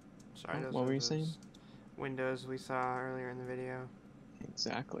 Sorry, Oh, those what are were you saying? those windows we saw earlier in the video.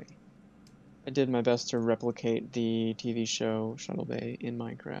 Exactly. I did my best to replicate the TV show Shuttle Bay in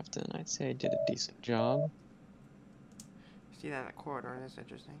Minecraft, and I'd say I did a decent job. See that in the corridor? That's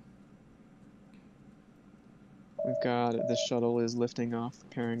interesting. We've got the shuttle is lifting off,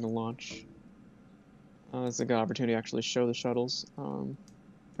 preparing to launch. It's a good opportunity to actually show the shuttles.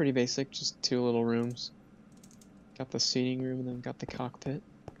 Pretty basic, just two little rooms. Got the seating room and then got the cockpit.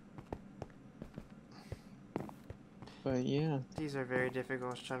 But yeah. These are very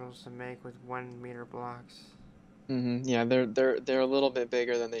difficult shuttles to make with 1 meter blocks. Yeah, they're a little bit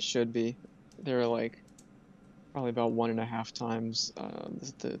bigger than they should be. They're like probably about 1.5 times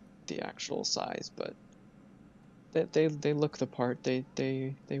the actual size, but they look the part.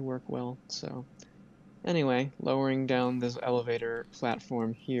 They work well. So anyway, lowering down this elevator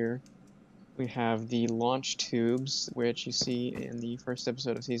platform here, we have the launch tubes, which you see in the first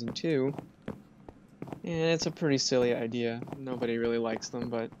episode of season 2. And it's a pretty silly idea. Nobody really likes them,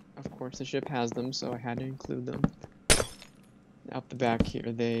 but of course the ship has them, so I had to include them. Out the back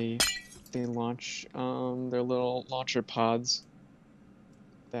here, they launch their little launcher pods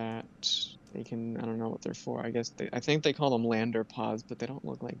that they can, I don't know what they're for. I think they call them lander pods, but they don't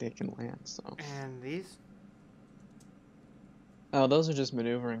look like they can land, so. And these? Oh, those are just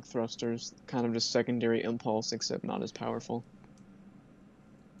maneuvering thrusters, kind of just secondary impulse, except not as powerful.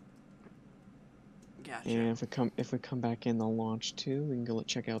 Gotcha. And if we come back in the launch too, we can go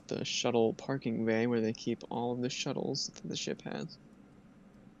check out the shuttle parking bay where they keep all of the shuttles that the ship has.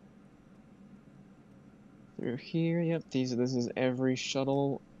 Through here, yep, this is every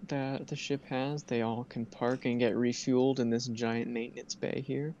shuttle that the ship has. They all can park and get refueled in this giant maintenance bay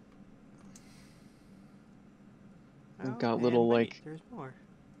here. We've got little like. There's more.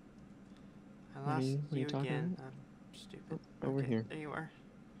 I lost what are you talking again. about? I'm stupid. Over here. There you are.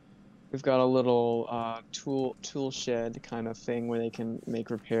 We've got a little tool shed kind of thing where they can make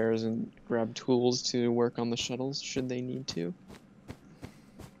repairs and grab tools to work on the shuttles should they need to.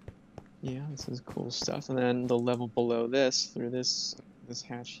 Yeah, this is cool stuff. And then the level below this, through this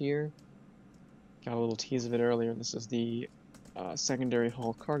hatch here, got a little tease of it earlier. This is the secondary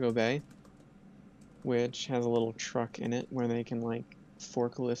hull cargo bay, which has a little truck in it where they can like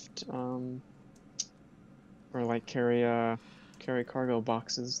forklift or like carry cargo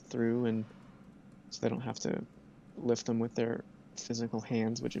boxes through, and so they don't have to lift them with their physical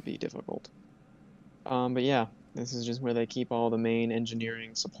hands, which would be difficult. But yeah, this is just where they keep all the main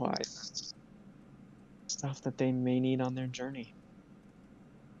engineering supplies, stuff that they may need on their journey.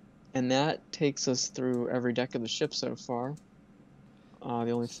 And that takes us through every deck of the ship so far.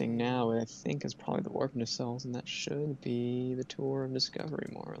 The only thing now, I think, is probably the warp nacelles, and that should be the tour of Discovery,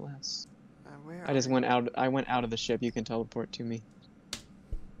 more or less. I just went out. I went out of the ship. You can teleport to me.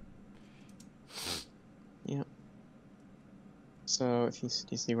 Yep. So if you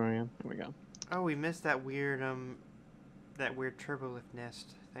see where I am, there we go. Oh, we missed that weird turbolift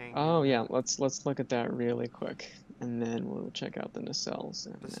nest thing. Oh yeah, let's look at that really quick, and then we'll check out the nacelles.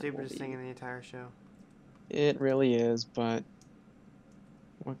 The stupidest thing in the entire show. It really is, but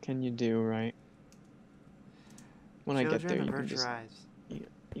what can you do, right? When I get there,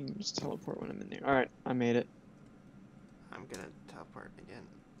 you can just teleport when I'm in there. All right, I made it. I'm gonna teleport again.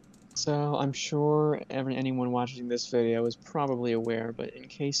 So I'm sure anyone watching this video is probably aware, but in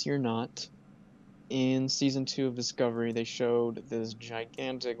case you're not, in season 2 of Discovery, they showed this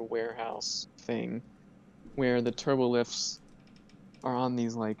gigantic warehouse thing where the turbolifts are on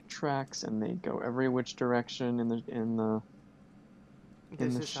these like tracks and they go every which direction in the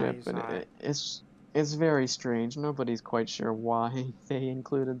ship, and it's very strange. Nobody's quite sure why they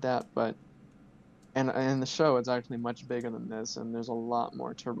included that, but and in the show it's actually much bigger than this, and there's a lot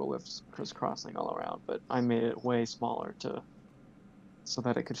more turbolifts crisscrossing all around, but I made it way smaller so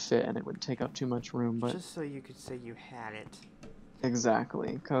that it could fit and it would take up too much room. But just so you could say you had it.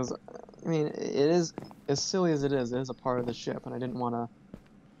 Exactly, because I mean, it is, as silly as it is a part of the ship, and I didn't want to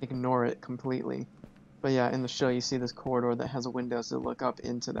ignore it completely. But yeah, in the show you see this corridor that has windows that look up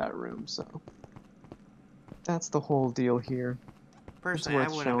into that room, so that's the whole deal here. Personally, I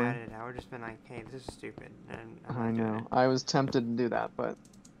wouldn't have added it. I would have just been like, hey, this is stupid, and I know. I was tempted to do that, but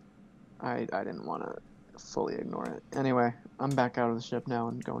I didn't want to fully ignore it. Anyway, I'm back out of the ship now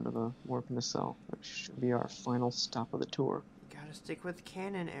and going to the warp nacelle, which should be our final stop of the tour. Gotta stick with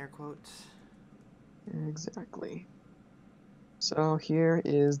canon, air quotes. Exactly. So here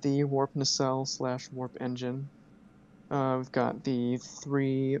is the warp nacelle / warp engine. We've got the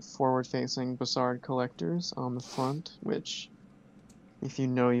 3 forward-facing Bassard collectors on the front, which, if you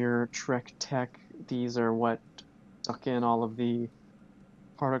know your Trek tech, these are what suck in all of the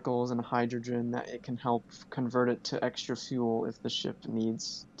particles and hydrogen that it can help convert it to extra fuel if the ship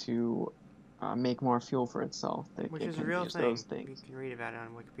needs to make more fuel for itself. Which It is a can real use thing. those You things. can read about it on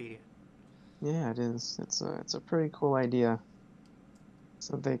Wikipedia. Yeah, it is. It's a pretty cool idea.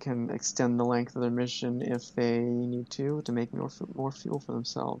 So they can extend the length of their mission if they need to make more fuel for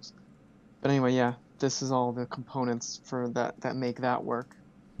themselves. But anyway, yeah, this is all the components for that make that work.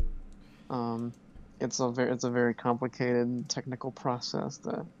 It's a very complicated technical process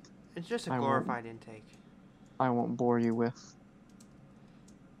that It's just a I won't glorified intake. I won't bore you with.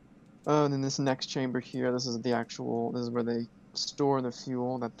 And then this next chamber here, this is where they store the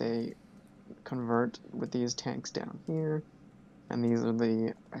fuel that they convert with these tanks down here. And these are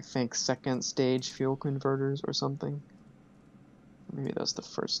the, I think, second stage fuel converters or something. Maybe that's the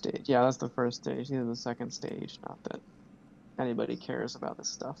first stage. Yeah, that's the first stage. These are the second stage. Not that anybody cares about this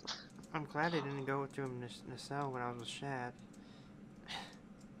stuff. I'm glad they didn't go to him in the cell when I was with Shad.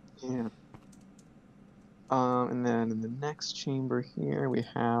 Yeah. And then in the next chamber here, we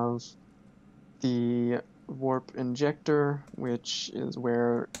have the warp injector, which is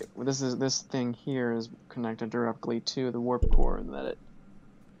where this thing here is connected directly to the warp core, and that it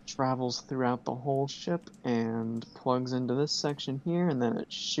travels throughout the whole ship and plugs into this section here, and then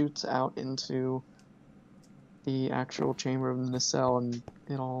it shoots out into the actual chamber of the nacelle, and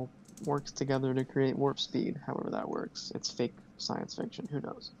it all works together to create warp speed. However that works, it's fake science fiction. Who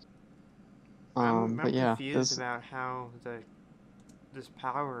knows? I'm But yeah, confused about how this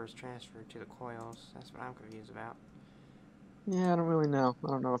power is transferred to the coils. That's what I'm confused about. Yeah, I don't really know. I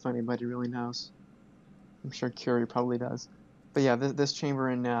don't know if anybody really knows. I'm sure Curie probably does. But yeah, this chamber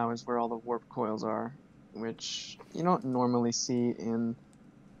in now is where all the warp coils are, which you don't normally see in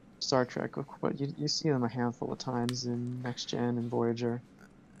Star Trek, but you see them a handful of times in Next Gen and Voyager.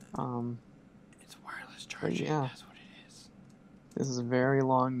 It's wireless But charging, yeah, that's what it is. this is a very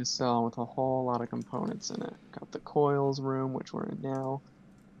long nacelle with a whole lot of components in it. Got the coils room, which we're in now.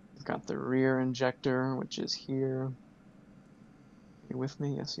 We've got the rear injector, which is here. Are you with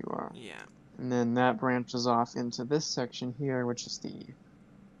me? Yes, you are. Yeah. And then that branches off into this section here, which is the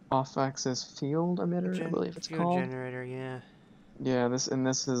off-axis field emitter, I believe it's Fuel called. generator, yeah. Yeah, this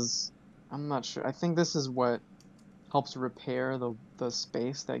is, I'm not sure. I think this is what helps repair the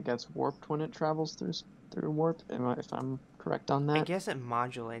space that gets warped when it travels through warp. If I'm correct on I that? guess it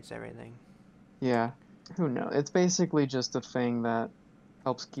modulates everything. Yeah, who knows? It's basically just a thing that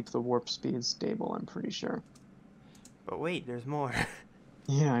helps keep the warp speed stable, I'm pretty sure. But wait, there's more.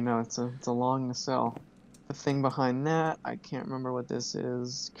 Yeah, I know, it's a long nacelle. The thing behind that, I can't remember what this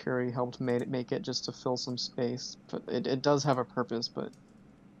is. Curie helped make it just to fill some space, but it does have a purpose, but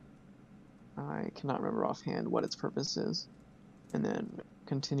I cannot remember offhand what its purpose is. And then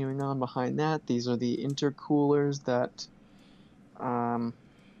continuing on behind that, these are the intercoolers that, I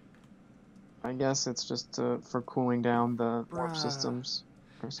guess it's just for cooling down the warp Bruh. systems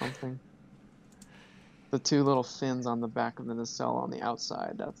or something. The two little fins on the back of the nacelle on the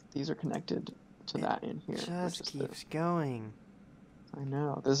outside, these are connected to that in here, which Just is keeps going. I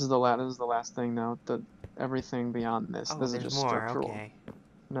know. This is the last thing though. Everything beyond this. Oh, This is there's just more, structural. okay.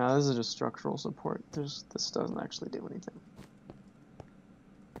 No, this is just structural support. This doesn't actually do anything.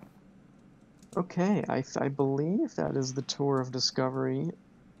 Okay, I believe that is the tour of Discovery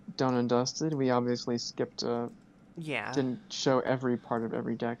done and dusted. We obviously skipped Yeah. didn't show every part of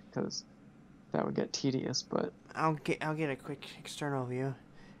every deck because that would get tedious, but I'll get a quick external view.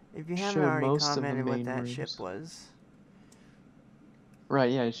 If you haven't showed already most of the commented what main that ship rooms. was. Right,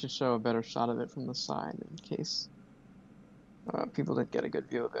 yeah, you should show a better shot of it from the side in case people didn't get a good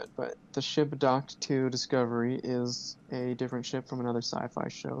view of it. But the ship docked to Discovery is a different ship from another sci-fi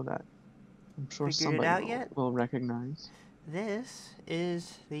show that I'm sure Figured it somebody out yet? will recognize. This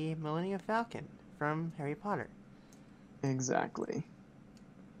is the Millennium Falcon from Harry Potter. Exactly.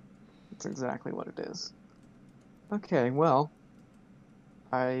 That's exactly what it is. Okay, well,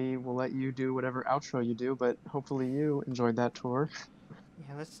 I will let you do whatever outro you do, but hopefully you enjoyed that tour.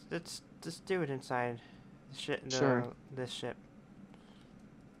 Yeah, let's do it inside Sure. this ship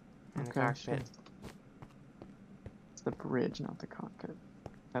in the Okay, sure. cockpit. It's the bridge, not the cockpit.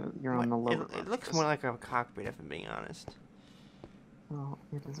 You're What? on the lower It rung, looks yes. more like a cockpit, if I'm being honest. Well,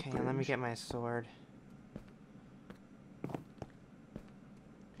 it is a Okay, bridge. let me get my sword.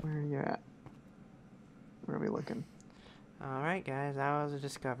 Where are you at? Where are we looking? Alright, guys, that was a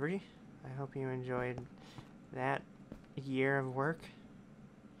discovery. I hope you enjoyed that year of work.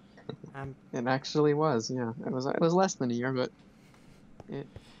 It actually was, yeah. It was less than a year, but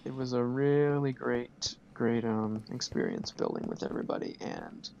it was a really great experience building with everybody,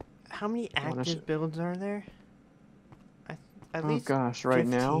 and How many I want to active builds are there? at Oh least gosh,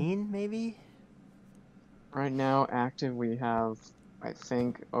 15, maybe? right now active we have, I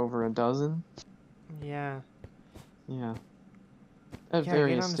think, over a dozen. Yeah. Yeah. At Yeah, get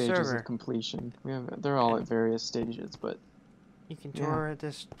various on the stages of server. completion. They're all at And various stages, but you can yeah. tour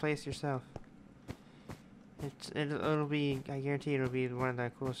this place yourself. It'll be, I guarantee it'll be one of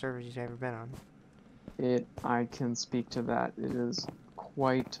the coolest servers you've ever been on. I can speak to that. It is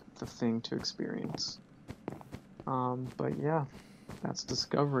quite the thing to experience. But yeah, that's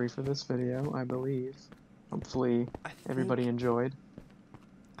Discovery for this video, I believe. Hopefully I everybody think enjoyed.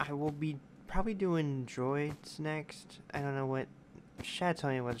 I will be probably doing droids next. I don't know what. Shad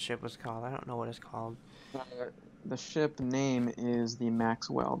told me what the ship was called. I don't know what it's called. The ship name is the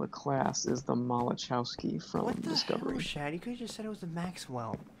Maxwell. The class is the Malachowski from What the Discovery. hell, Shad? You could have just said it was the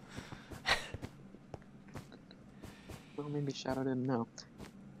Maxwell. Well, maybe Shadow didn't know.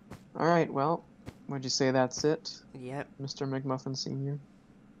 Alright, well, would you say that's it, Yep, Mr. McMuffin Sr.?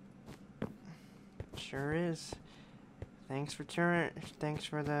 sure is. Thanks for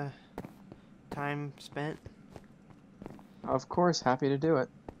the time spent. Of course, happy to do it.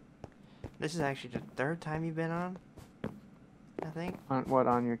 This is actually the third time you've been on, I think.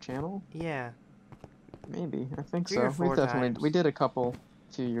 On your channel? Yeah. Maybe, I think 3 or so. 4 times. We did a couple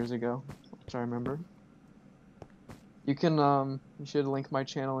a few years ago, which I remember. You can, you should link my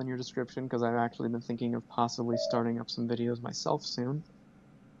channel in your description, because I've actually been thinking of possibly starting up some videos myself soon.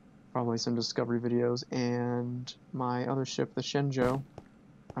 Probably some Discovery videos, and my other ship, the Shenzhou.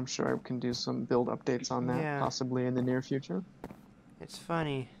 I'm sure I can do some build updates on that, Yeah. possibly in the near future. It's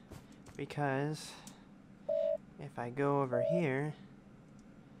funny, because if I go over here,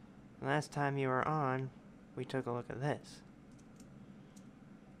 last time you were on, we took a look at this.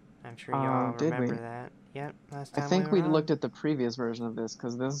 I'm sure y'all Did remember we? that. Yep, last I time we think were we on. looked at the previous version of this,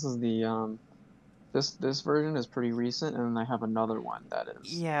 because this is the, this version is pretty recent, and then I have another one that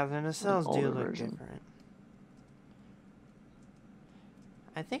is Yeah, the an nacelles do older look version. different.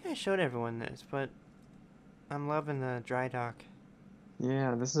 I think I showed everyone this, but I'm loving the dry dock.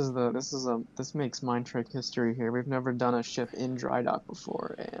 Yeah, this makes MineTrek history here. We've never done a ship in dry dock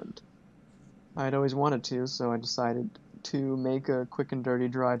before, and I'd always wanted to, so I decided to make a quick and dirty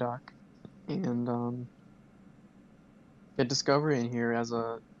dry dock, and get Discovery in here as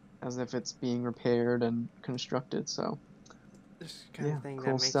if it's being repaired and constructed. So This kind yeah, of thing cool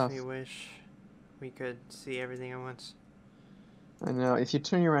that makes me stuff. wish we could see everything at once. I know if you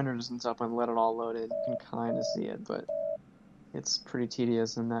turn your render distance up and let it all load in, you can kind of see it, but it's pretty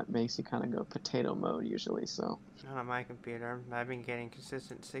tedious, and that makes you kind of go potato mode usually. So Not on my computer. I've been getting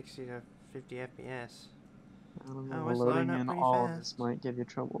consistent 60 to 50 FPS. I don't Oh, know, it's loading loading up in pretty all of this fast. might give you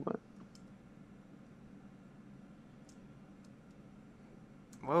trouble, but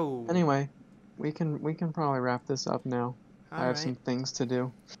Whoa. anyway, we can probably wrap this up now. I have some Alright. things to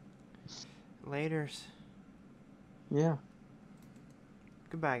do. Laters. Yeah.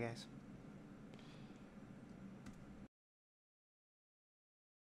 Goodbye, guys.